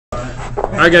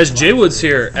Alright guys, Jay Woods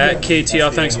here at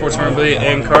KTAuthentics Sports Memorabilia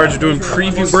and Cards. We're doing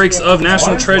preview breaks of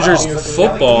National Treasures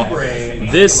football.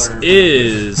 This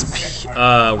is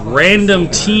random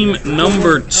team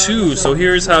number 2. So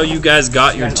here's how you guys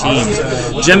got your teams.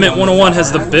 Gemmit 101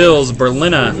 has the Bills,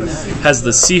 Berlina has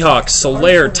the Seahawks,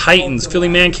 Solaire, Titans, Philly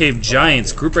Man Cave,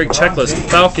 Giants, Group Break Checklist,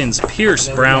 Falcons, Pierce,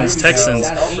 Browns, Texans,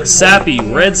 Sappy,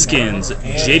 Redskins,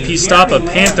 JP Stoppa,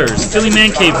 Panthers, Philly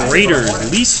Man Cave, Raiders,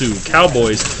 Lisu,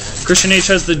 Cowboys, Christian H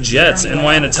has the Jets,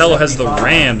 NY Anatello has the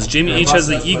Rams, Jamie H has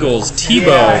the Eagles,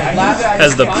 Tebow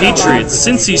has the Patriots,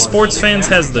 Cincy Sports Fans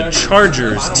has the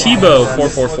Chargers, Tebow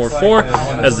 4444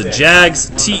 has the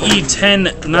Jags, TE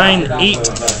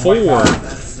 10984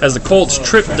 has the Colts,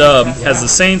 Trip Dub has the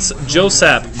Saints,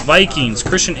 Josap Vikings,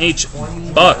 Christian H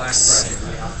Bucks,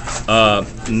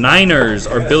 Niners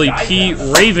are Billy P,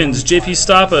 Ravens, JP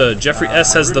Stoppa, Jeffrey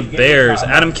S has the Bears,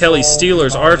 Adam Kelly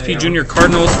Steelers, RFP Jr.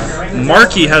 Cardinals,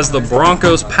 Markey has the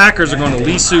Broncos, Packers are going to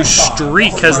Lisu,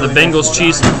 Streak has the Bengals,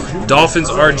 Chiefs, Dolphins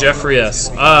are Jeffrey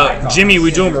S. Jimmy, we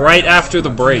do them right after the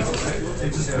break.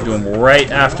 We do them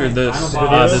right after this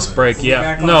this break.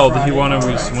 Yeah. No, he wanted.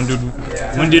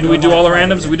 When did we do all the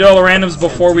randoms? We did all the randoms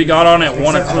before we got on at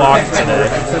 1 o'clock today.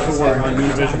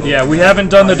 Yeah, we haven't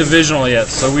done the divisional yet,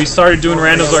 so we started doing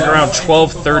randoms like around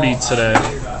 12:30 today.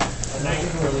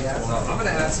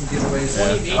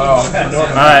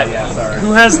 Alright,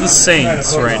 who has the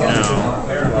Saints right now?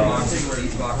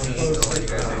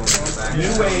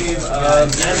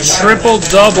 Triple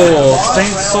double.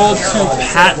 Saints sold to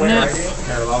Patnip.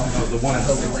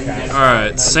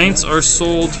 Alright, Saints are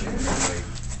sold.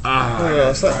 It's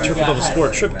not triple double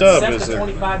sport. Trip Dub is it?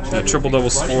 Yeah, triple double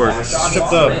sport. Trip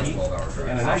Dub.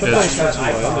 Yeah, he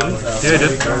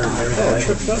did. Oh,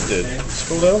 Trip Dub did.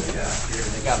 Scroll down.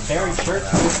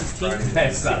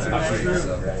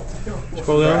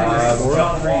 Scroll down.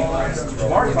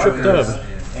 Trip Dub.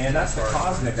 And that's the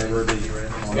Cosmic I wrote that you were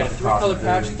in. Got a 3-color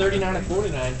patch, 39 and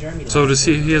 49. Jeremy. So does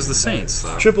he? He has the Saints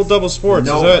though. Triple double sports.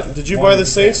 Is that? Did you buy the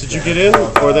Saints? Did you get in,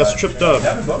 or that's Trip Dub?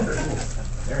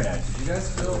 Very nice. Did you guys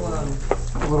feel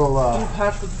little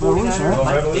patch with 49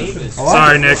 Mike Davis?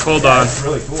 Sorry, Nick. Hold on. That's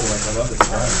really cool. Like, I love this.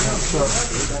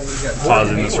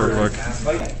 Pausing this real quick.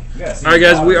 Alright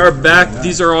guys, we are back.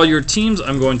 These are all your teams.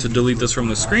 I'm going to delete this from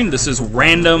the screen. This is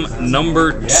random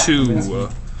number 2.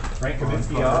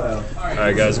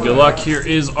 Alright guys, good luck. Here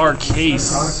is our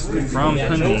case from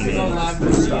Panini.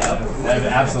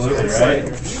 Absolutely right.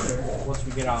 once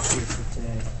we get off here for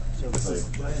today. So this is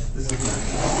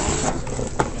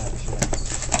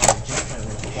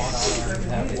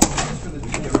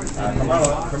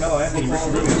Carmelo Anthony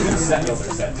good set builder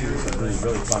set too, so really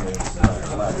fun to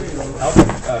collect.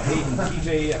 Peyton,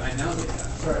 TJ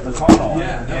McConnell,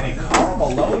 and a Karl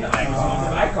Malone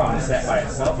icon set by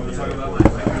itself.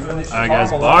 Alright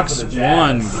guys, box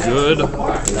 1, good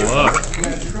luck.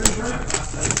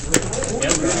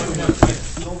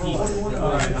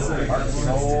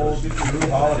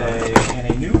 Holiday,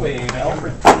 and a new wave,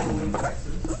 Alfred.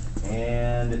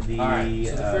 And the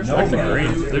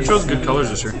green. They've chosen good colors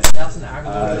this year.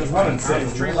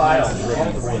 106, Trey Lyles,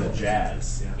 for the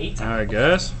Jazz. Alright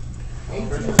guys.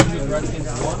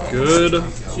 Good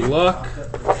luck.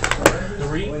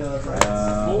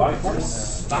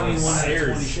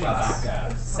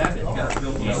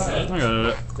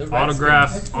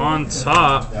 Autograph on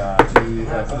top.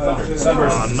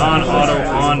 Non-auto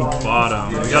on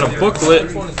bottom. We got a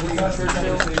booklet.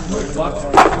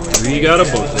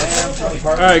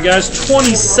 Alright guys,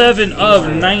 27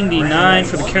 of 99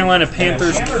 for the Carolina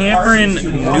Panthers. Cameron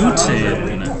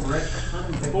Newton.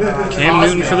 Cam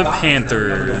Newton for the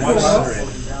Panthers.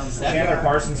 Chandler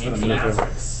Parsons for the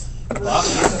Mavericks.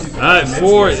 Alright,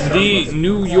 for the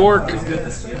New York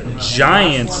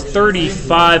Giants,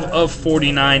 35 of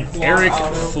 49, Eric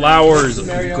Flowers,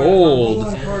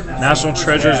 gold. National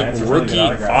Treasures rookie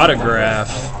autograph.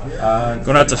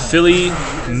 Going out to Philly,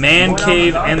 Man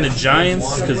Cave, and the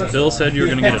Giants, because Bill said you were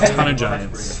going to get a ton of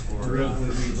Giants.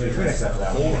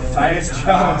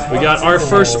 We got our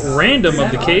first random of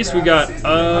the case. We got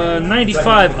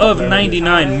 95 of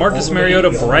 99, Marcus Mariota,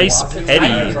 Bryce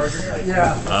Petty.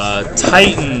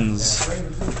 Titans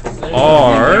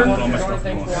are...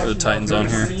 What are the Titans on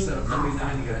here?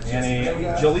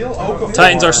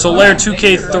 Titans are Solaire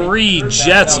 2K3.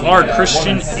 Jets are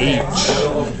Christian H.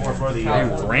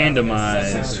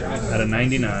 Randomized at a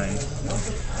 99.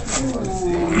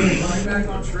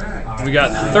 We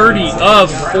got 30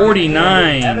 of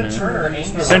 49.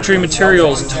 Century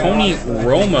Materials, Tony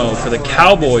Romo for the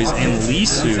Cowboys and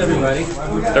Lisu.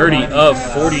 30 of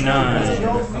 49.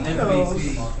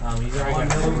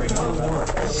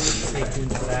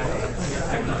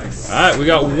 Alright, we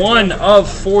got 1 of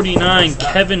 49,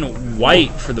 Kevin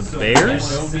White for the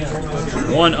Bears.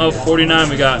 1 of 49,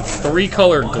 we got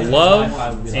 3-color glove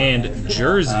and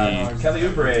jersey. Kelly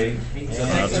Oubre.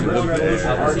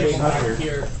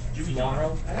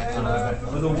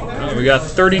 We got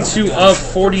 32 of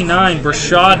 49,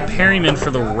 Brashad Perryman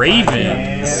for the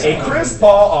Ravens. A Chris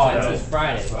Paul auto.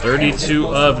 32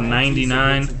 of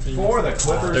 99. For the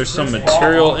Clippers. There's some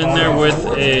material in there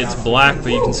with it's black,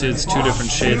 but you can see it's 2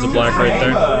 different shades of black right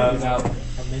there.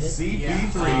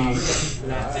 CP3.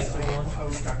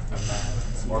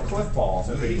 Or Cliff Paul.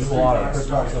 There's a lot of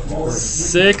Cliff Paul.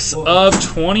 6 of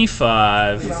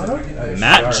 25,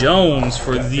 Matt Jones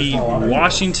for the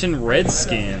Washington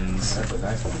Redskins.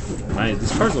 Nice.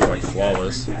 These cards look like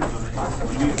flawless.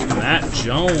 Matt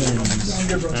Jones,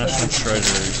 National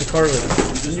Treasures.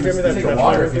 Did you give me that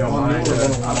Water if you don't mind.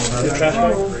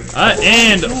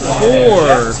 And 4.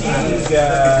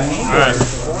 Alright,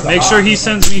 make sure he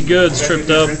sends me goods, Tripped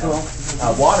Up.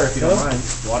 Water if you don't mind.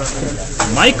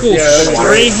 Michael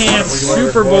Strahan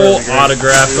Super Bowl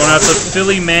autograph going out to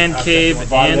Philly Man Cave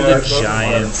and the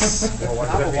Giants.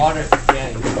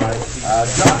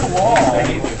 John Wall.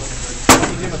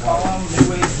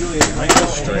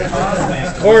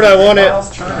 Cord, I want it.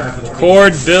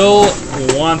 Cord, Bill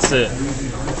wants it.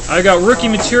 I got rookie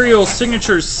material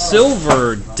signatures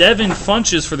silver, Devin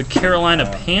Funches for the Carolina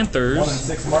Panthers.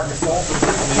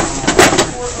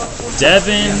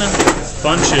 Devin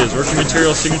Funches, rookie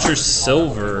material signatures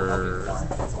silver.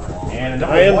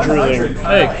 I am drooling.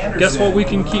 Hey, guess what we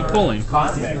can keep pulling?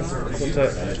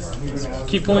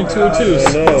 Keep pulling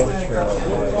 202s. No.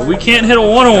 Well, we can't hit a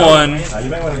 101,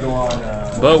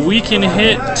 but we can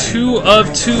hit 2 of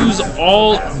 2s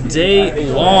all day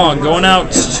long. Going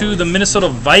out to the Minnesota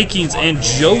Vikings and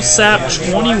Josap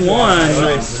 21.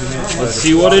 Let's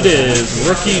see what it is.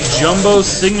 Rookie jumbo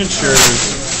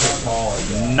signatures.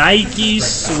 Nike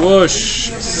swoosh.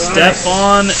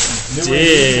 Stephon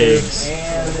Diggs.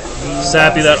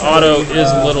 Sappy, that auto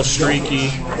is a little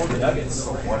streaky.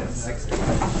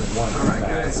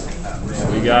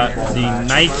 We got the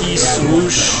Nike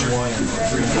swoosh.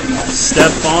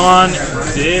 Stephon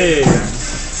Diggs.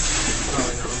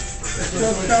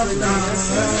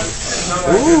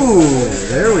 Ooh,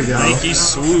 there we go. Nike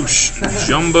swoosh.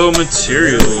 Jumbo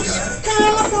materials.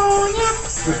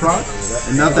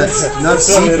 And not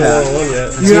CPAP.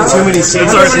 You have too many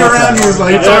CPAP.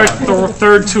 It's our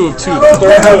third 2 of 2. And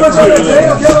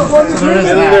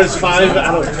then there's 5.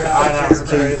 I don't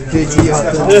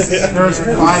KTAuthentics. There's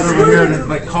 5 over here, and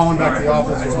like calling back to the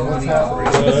office.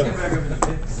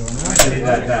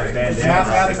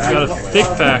 Got a thick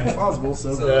pack.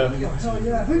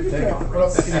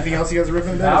 Anything else you guys are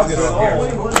ripping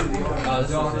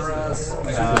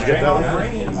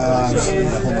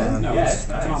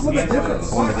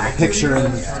Hold on. A picture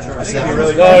and you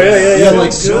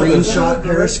like screenshot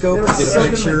Periscope, get a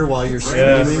picture while you're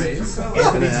streaming. It's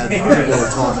gonna add people are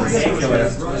talking.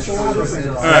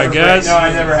 Alright, guys. No,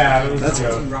 I never have. That's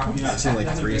actually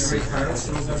like 3 seconds.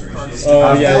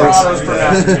 Oh, yeah.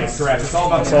 Correct. It's all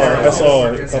about I saw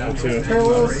a couple too.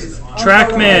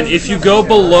 Trackman, if you go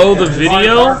below the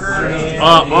video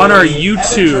on our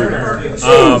YouTube,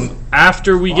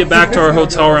 after we get back to our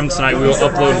hotel room tonight, we will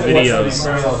upload videos.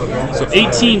 So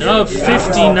 18 of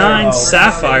 59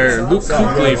 Sapphire, Luke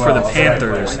Kuechly for the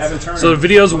Panthers. So the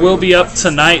videos will be up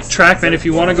tonight. Trackman, if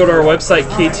you want to go to our website,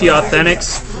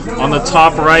 KTAuthentics, on the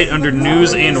top right under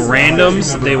News and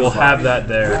Randoms, they will have that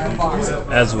there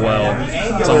as well.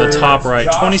 It's on the top right.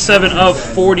 27 of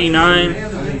 49.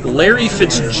 Larry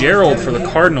Fitzgerald for the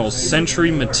Cardinals,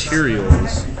 Century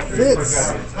Materials.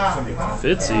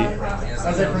 Fitzy.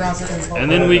 And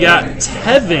then we got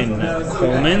Tevin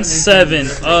Coleman, 7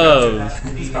 of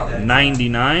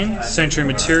 99. Century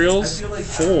Materials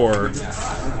for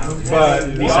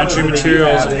Century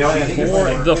Materials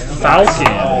for the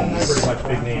Falcons.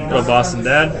 What a Boston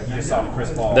Dad.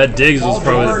 That Diggs was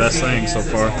probably the best thing so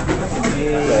far.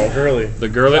 Gurley. The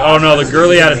Gurley. Oh no, the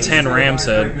Gurley out of 10 Rams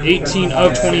head. 18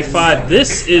 of 25.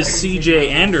 This is C.J.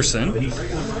 Anderson.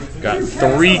 Got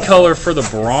 3 color for the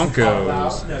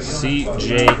Broncos.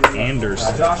 C.J.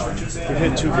 Anderson. He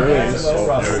hit 2 Gurleys.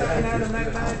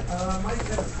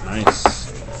 Nice.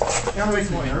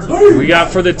 We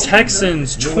got for the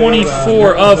Texans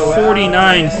 24 of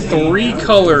 49. 3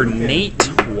 color Nate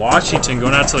Washington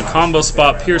going out to the combo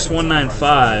spot. Pierce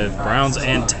 195. Browns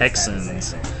and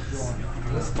Texans.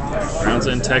 Browns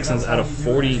and Texans out of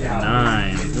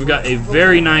 49. We got a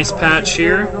very nice patch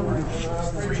here.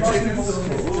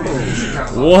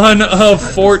 1 of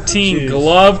 14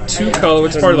 glove, 2 color,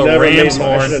 which is part of the Rams I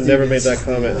horn. should have never made that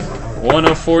comment.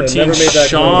 1/14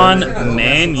 Sean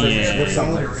Mannion.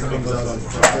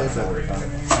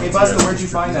 Hey, Buster, where'd you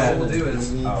find that?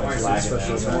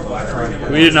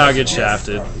 We did not get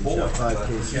shafted.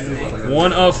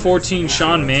 1/14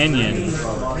 Sean Mannion.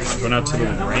 Going out to the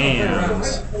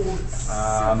Rams.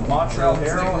 Montreal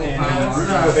Herald and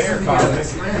Breakapolooza comic.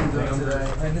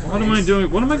 What am I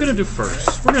doing? What am I going to do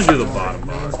first? We're going to do the bottom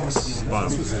box.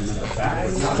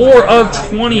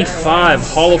 4/25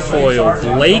 holofoil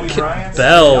Blake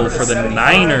Bell for the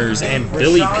Niners and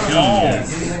Billy P.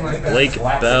 Blake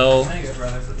Bell.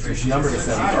 Number to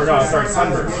 7. Or no, sorry,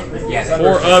 Sunburst.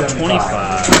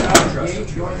 4/25.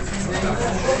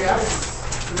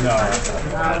 No.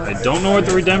 I don't know what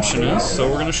the redemption is, so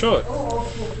we're going to show it.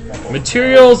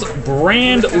 Materials,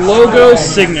 brand logo,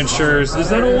 signatures. Is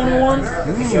that a 101?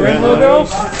 Brand logo?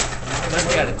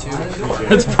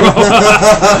 That's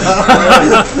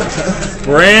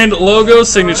brand logo,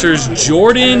 signatures.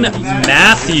 Jordan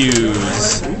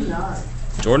Matthews.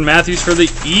 Jordan Matthews for the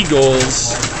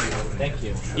Eagles. Thank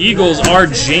you. Eagles are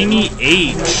Jamie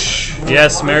H.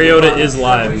 Yes, Mariota is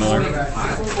live, Miller.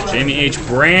 Jamie H.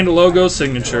 Brand logo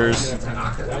signatures.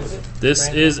 This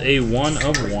is a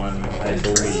 1/1, I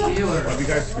believe.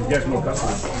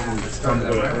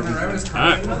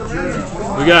 Alright.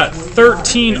 We got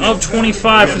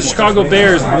 13/25 for the Chicago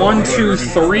Bears. 1, 2,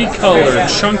 3 color.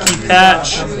 Chunky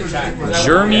patch.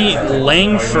 Jeremy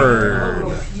Langford.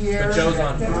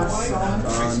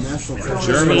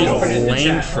 Jeremy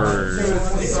Langford.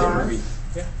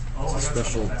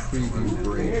 Special preview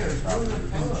break.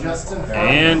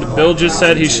 And Bill just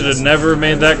said he should have never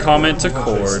made that comment to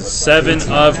Cord.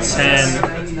 7/10.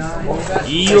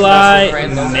 Eli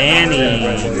Manning.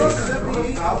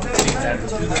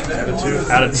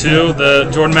 Out of 2. The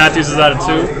Jordan Matthews is out of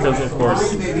 2. Because of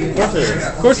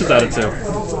course it's out of 2.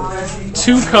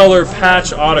 2-color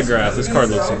patch autograph. This card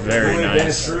looks very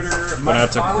nice. Went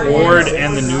out to Cord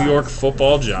and the New York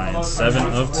Football Giants.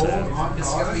 7/10.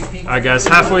 Alright guys,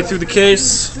 halfway through the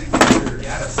case.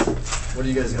 What do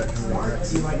you guys got coming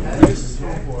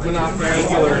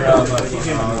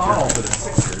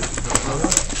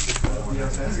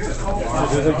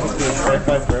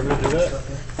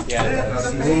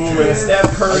Ooh,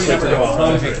 Steph Curry.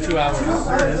 Take 2 hours.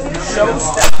 Show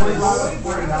Steph,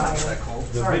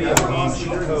 the video game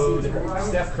cheat code.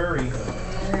 Steph Curry.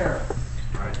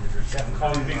 Steph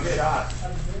calling big shot.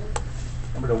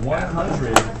 Number to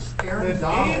 100.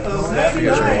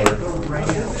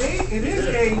 It is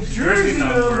a jersey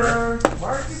number.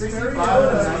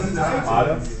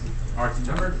 65.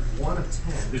 Number 1 of 10.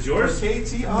 Is yours?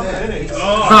 KTAuthentics.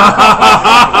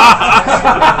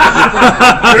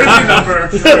 Jersey number.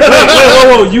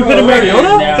 Whoa, you hit a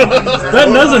Mariota? That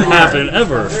doesn't happen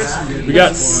ever. We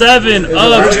got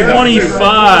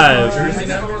 7/25.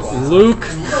 Luke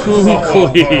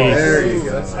Kuechly.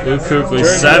 Luke Kuechly,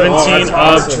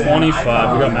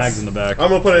 17/25. We got mags in the back. I'm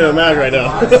gonna put it in a mag right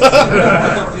now.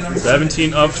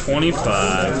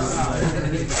 17/25.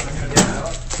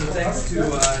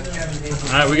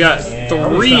 Alright, we got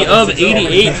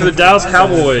 3/88 for the Dallas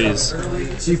Cowboys.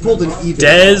 So you pulled an even.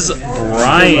 Dez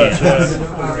Bryant.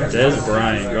 Dez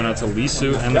Bryant going out to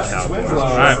Lisu and the Cowboys.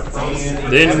 Alright.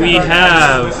 Then we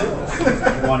have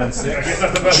 1 and 6.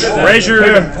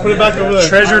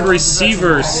 treasured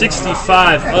receiver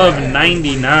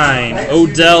 65/99.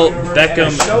 Odell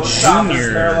Beckham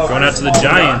Jr. going out to the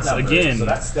Giants again.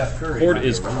 Ford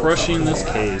is crushing this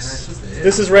case.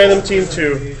 This is random team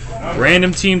 2.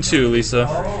 Random team 2, Lisa.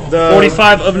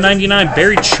 45/99.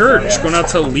 Barry Church going out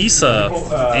to Lisa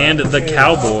and the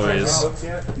Cowboys.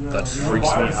 That freaks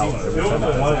me out every time.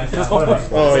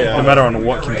 Oh yeah. No matter on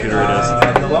what computer it is.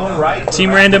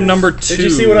 Team random number 2. Did you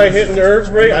see what I hit in the herbs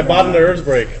break? I bought in the herbs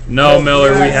break. No,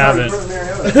 Miller, we haven't.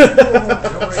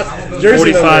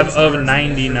 Jersey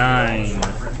 45/99.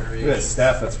 Look at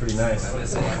Steph, that's pretty nice.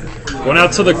 Going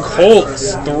out to the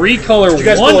Colts. 3-color, you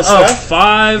guys pull a Steph?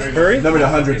 1/5. Curry? Number to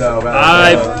 100 though.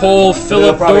 I pull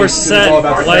Philip Dorsett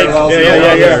like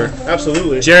Yeah.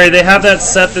 Absolutely. Jerry, they have that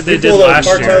set that they did last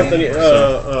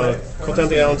year.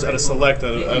 Colton Allen's at a select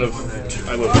out of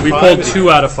I would. We pulled 2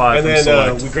 out of 5 and from then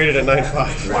select. we graded at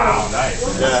 9.5. Wow, nice.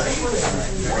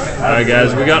 Alright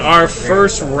guys, we got our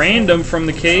first random from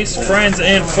the case. Friends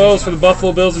and foes for the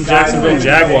Buffalo Bills and Jacksonville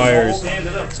Jaguars.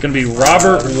 It's going to be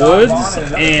Robert Woods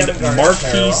and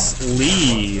Marquise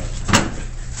Lee.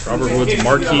 Robert Woods,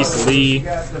 Marquise Lee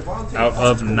out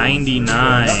of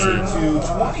 99.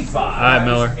 Alright,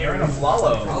 Miller.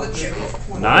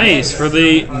 Nice for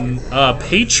the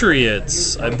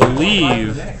Patriots, I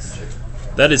believe.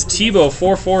 That is Tebow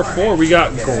 444. We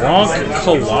got Gronk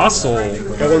Colossal.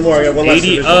 Got one more. I got one last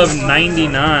 80 division. of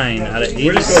 99 out of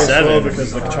We're just going slow 87.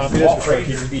 because the choppiness. We're trying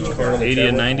to keep each card on the 80 of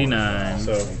camera. 99.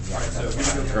 So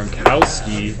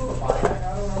Gronkowski.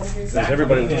 there's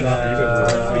everybody was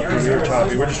choppy. We were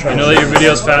choppy. We're just You trying know to. that your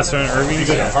video's faster than Irving's?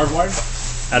 Hardwired?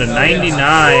 Out of 99,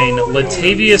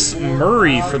 Latavius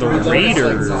Murray for the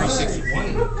Raiders.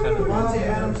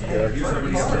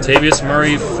 Latavius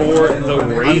Murray for the I'm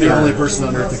the only Raiders. person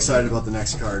on earth excited about the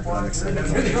next card, but I'm excited.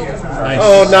 Nice.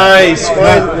 Oh, nice.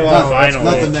 Wow. Finally.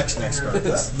 Not the next card.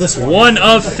 This one. 1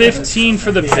 of 15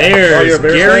 for the Oh, Bears. you're a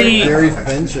Bears Gary Gary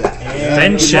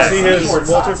Fenchek. See Fenchek. his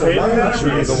Walter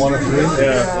Payton? The 1 of 3.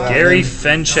 Yeah. Gary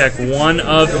Fenchek, 1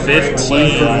 of For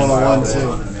 15. 101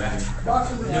 too.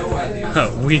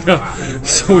 We know,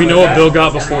 so we know what Bill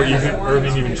got before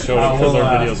Irving even showed up because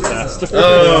our video's faster.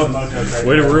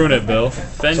 Way to ruin it, Bill.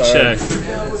 Fenchek.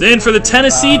 Then for the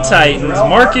Tennessee Titans,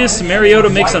 Marcus Mariota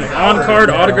makes an on-card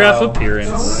autograph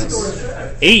appearance.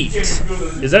 8.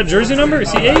 Is that jersey number?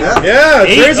 Is he 8? Yeah,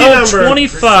 8 jersey of number.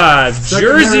 25.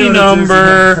 Jersey Mariota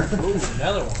number.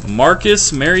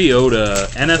 Marcus Mariota,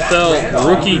 NFL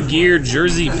rookie gear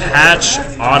jersey patch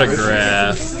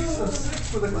autograph.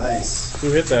 Nice. Who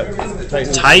hit that?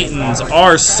 Titans. Titans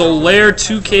are Solaire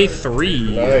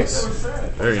 2K3. Nice.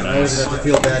 Very I nice. have to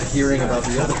feel bad hearing about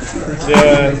the other cards.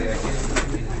 Yeah.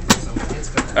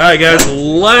 Alright guys,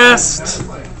 last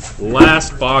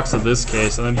box of this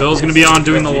case, and then Bill's going to be on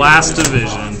doing the last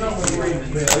division.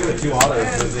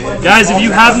 Guys, if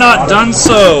you have not done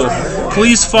so,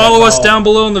 please follow us down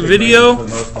below in the video.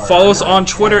 Follow us on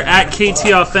Twitter at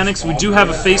KTAuthentics. We do have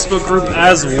a Facebook group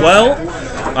as well.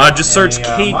 Just search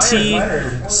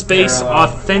KT space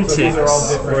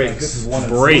Authentics. Breaks.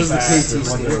 Breaks. KT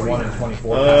stand. 1 in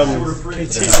 24.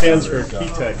 KT stands for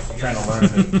Keytech. Trying to learn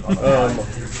it.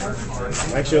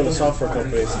 Actually, on the software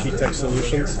company, it's Keytech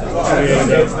Solutions. We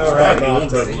end up spotting off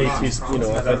to KT's,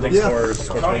 Authentics Yeah.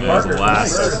 for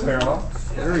Last. Parallel.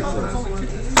 Very cool.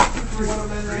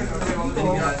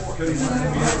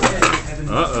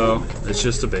 Uh-oh. It's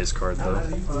just a base card, though.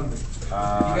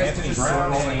 Anthony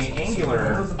Brown,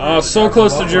 Angular. Oh, so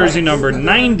close to jersey number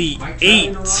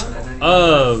 98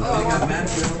 of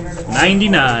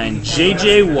 99.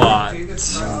 J.J. Watt.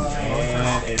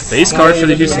 Base card for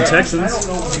the Houston Texans.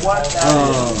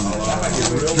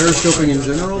 Periscoping in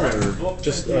general, or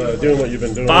just doing what you've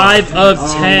been doing. 5 of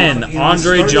 10.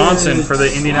 Andre Johnson for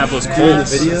the Indianapolis doing the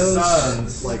Colts.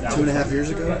 videos like 2.5 years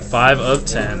ago? 5 of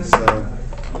 10.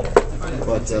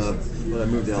 But when I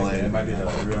moved to LA,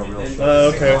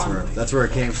 Okay. that's where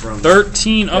it came from.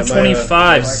 13 of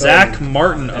 25. Zach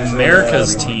Martin,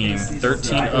 America's team.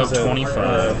 13 of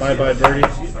 25. Bye bye Birdie.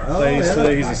 Plays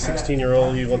today. He's a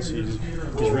 16-year-old. He's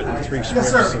written 3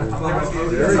 scripts. And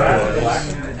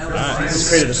he's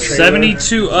created a trailer.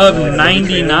 72 of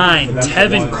 99.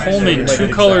 Tevin Coleman,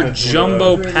 2-color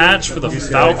jumbo patch for the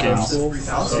Falcons.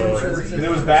 It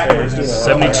was backwards.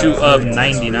 72 of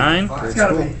 99. Just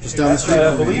down the street.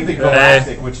 I believe the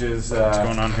Galactic, which is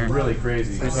going on here? really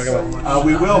crazy. Talking about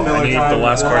We will, Miller. I need the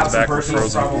last cards back for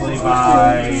Frozen. Probably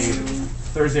by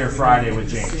Thursday or Friday with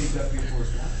James.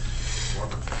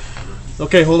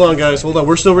 Okay, hold on, guys. Hold on.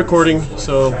 We're still recording,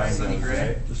 so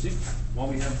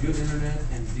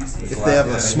If they have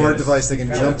a smart device, they can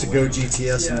jump to Go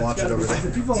GTS and watch it over there.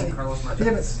 They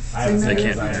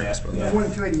can't hear us, but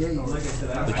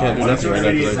they can't do nothing right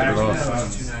now because I put it off.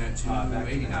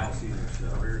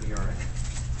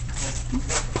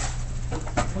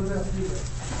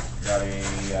 Got a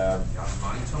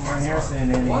Martin Harrison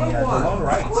and a Delone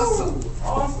Wright.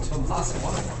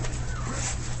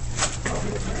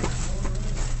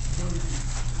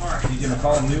 DJ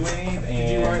McCollum, New Wave,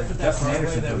 and Justin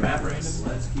Anderson for Mavericks.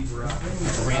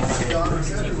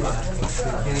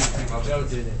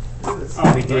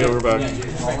 Yeah, we're back.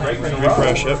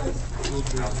 Refresh, yep.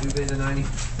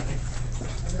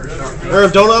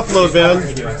 Irv, don't upload, man.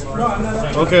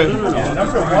 Okay.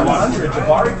 Number 100,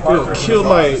 Jabari Parker.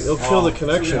 It'll kill the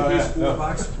connection.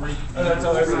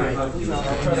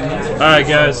 Alright,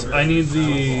 guys, I need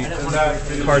the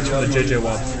cards for the J.J.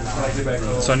 Watt.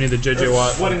 So I need the J.J.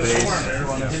 Watt base.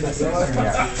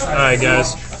 Alright,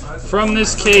 guys. From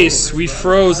this case, we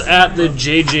froze at the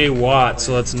J.J. Watt,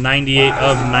 so that's 98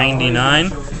 of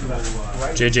 99.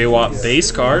 J.J. Watt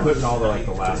base card. Putting all the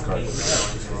last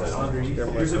cards.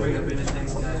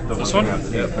 This one?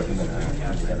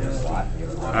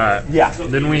 Alright. Yeah.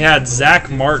 Then we had Zach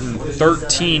Martin,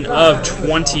 13 of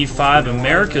 25,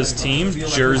 America's team,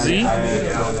 jersey.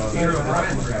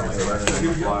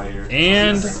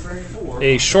 And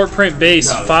a short print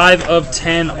base, 5 of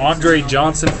 10, Andre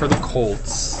Johnson for the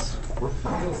Colts.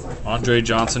 Andre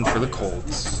Johnson for the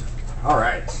Colts. All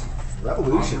right.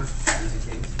 Revolution.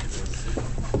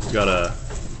 We got a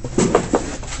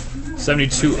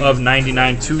 72 of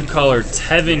 99 two-color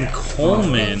Tevin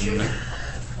Coleman. Be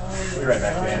right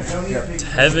back, man.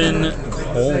 Tevin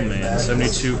Coleman,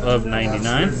 72 of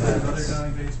 99.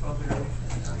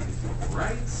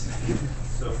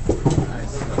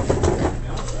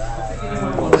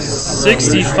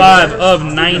 65 of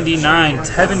 99,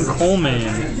 Tevin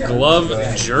Coleman, glove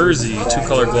jersey,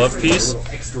 two-color glove piece.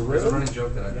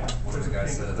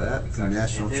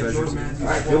 National treasures.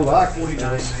 Good luck. Nope.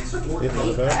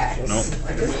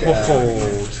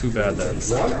 Oh, too bad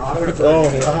that's. Oh,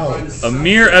 wow.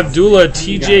 Amir Abdullah,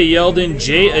 TJ Yeldon,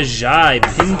 Jay Ajay,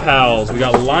 Pin Pals. We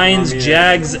got Lions,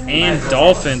 Jags, and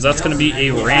Dolphins. That's going to be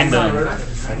a random.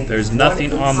 There's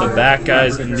nothing on the back,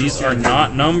 guys, and these are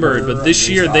not numbered. But this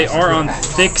year they are on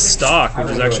thick stock, which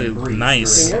is actually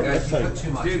nice.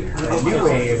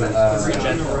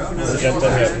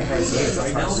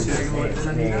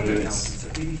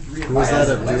 Who was that?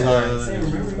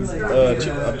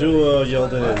 Abdullah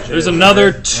Yeldon. There's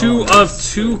another 2 of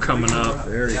 2 coming up.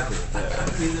 Very cool.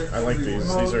 I like these.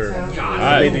 These are.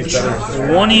 Alright,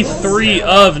 23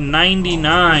 of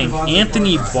 99,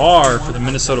 Anthony Barr for the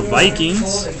Minnesota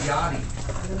Vikings.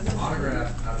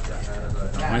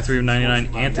 23 of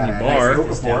 99, Anthony Barr.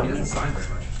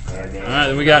 Alright,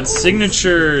 then we got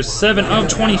signature 7 of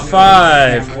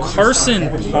 25, Carson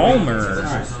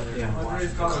Palmer.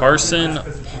 Carson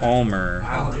Palmer.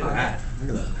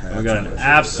 We got an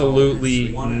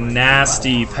absolutely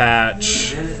nasty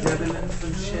patch.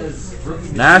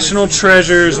 National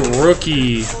Treasures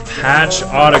rookie patch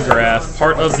autograph,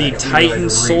 part of the Titan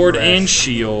Sword and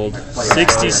Shield.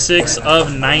 66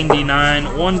 of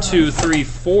 99. 1, 2, 3,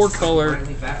 4 color.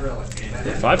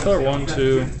 5 color? 1,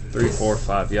 2, 3, 4,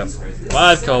 5. Yep.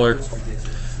 5 color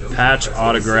patch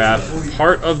autograph,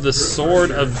 part of the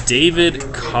Sword of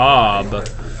David Cobb.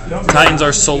 Titans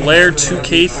are Solaire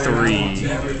 2K3.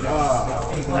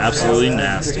 Absolutely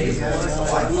nasty.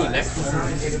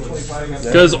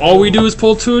 Because all we do is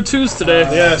pull 2 of 2s today.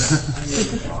 Yes.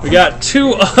 We got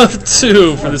 2 of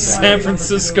 2 for the San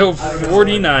Francisco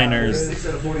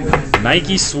 49ers.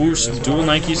 Nike swoosh, dual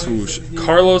Nike swoosh.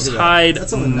 Carlos Hyde,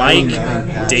 Mike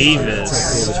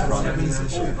Davis.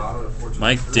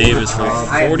 Mike Davis for the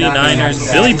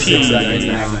 49ers. Billy P.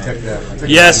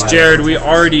 Yes, Jared, we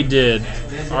already did.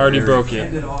 Already broke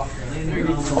it.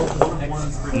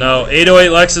 No,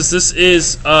 808 Lexus. This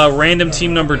is random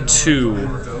team number 2.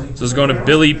 So it's going to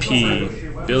Billy P.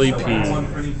 Billy P.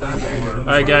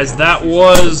 Alright, guys, that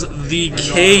was the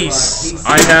case.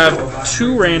 I have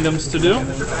 2 randoms to do.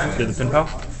 Get the pin pal.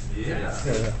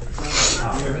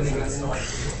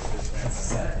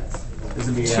 2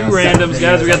 randoms,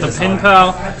 guys. We got the pin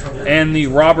pal and the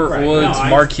Robert Woods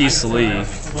Marquise Lee.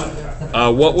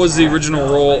 What was the original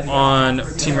roll on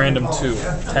Team Random 2?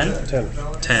 10?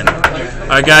 10.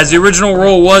 Alright, guys, the original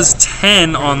roll was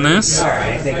 10 on this. So,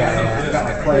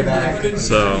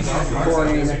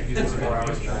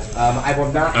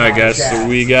 alright, guys, so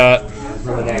we got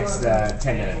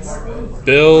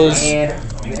Bills,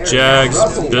 Jags,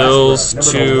 Bills,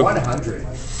 2.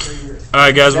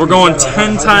 Alright, guys, we're going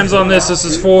 10 times on this. This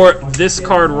is for this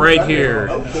card right here,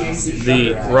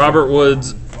 the Robert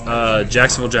Woods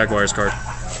Jacksonville Jaguars card.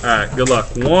 Alright, good luck.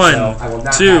 1,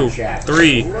 2,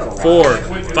 3, 4,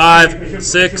 5,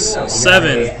 6,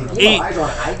 7, 8,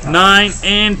 9,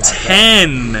 and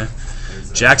 10.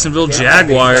 Jacksonville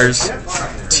Jaguars.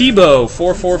 Tebow,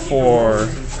 444.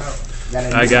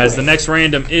 Alright, guys, the next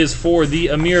random is for the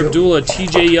Amir Abdullah,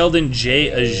 TJ Yeldon,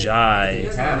 Jay Ajay.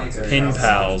 Pin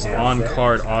Pals, on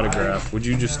card autograph. Would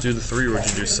you just do the 3 or would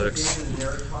you do 6?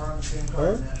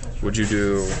 Huh? Would you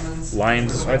do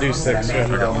Lions? I do 6. Yeah.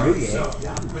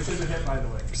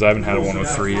 Because I haven't had a 1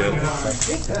 with 3 yet. I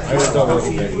won't double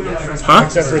 8. Huh?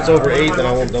 Except for it's over 8, then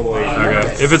I won't double 8.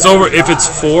 Okay. If it's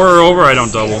 4 or over, I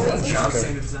don't double. Okay.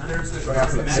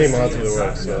 Same odds either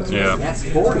way. So Yeah. That's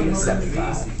 40 and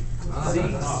 75.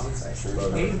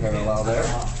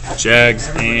 Jags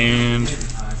and.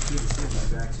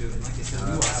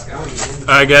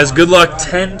 Alright, guys, good luck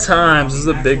 10 times. This is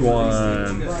a big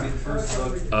one.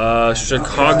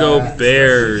 Chicago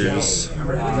Bears.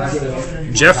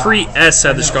 Jeffrey S.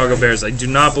 had the Chicago Bears. I do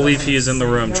not believe he is in the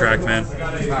room, Trackman.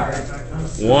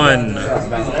 1,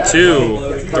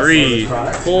 2, 3,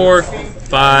 4,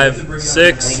 5,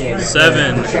 6,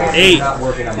 7, 8,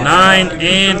 9,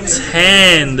 and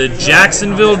 10. The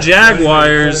Jacksonville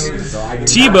Jaguars.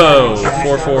 Tebow,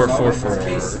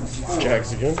 4444.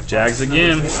 Jags again. Jags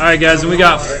again. All right, guys, and we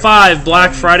got 5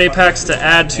 Black Friday packs to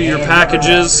add to your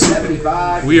packages.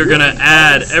 We are going to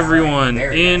add everyone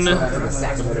in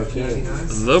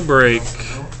the break.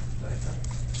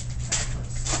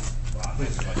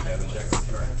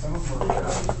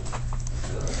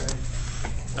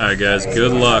 All right, guys,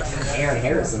 good luck.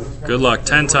 Good luck.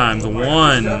 10 times.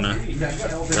 1.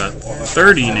 Got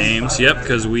 30 names. Yep,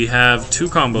 because we have 2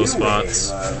 combo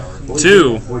spots.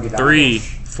 2, 3,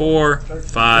 4,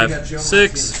 5,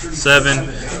 6, 7,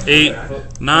 8,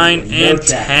 9, and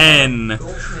 10.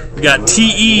 We got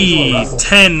TE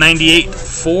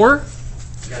 1098-4.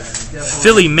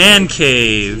 Philly Man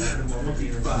Cave.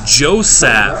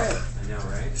 Josap.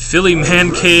 Philly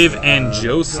Man Cave and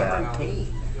Josap.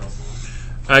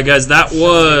 Alright, guys, that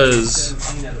was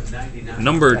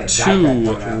number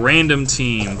 2 random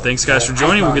team. Thanks, guys, for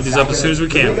joining. We'll get these up as soon as we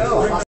can.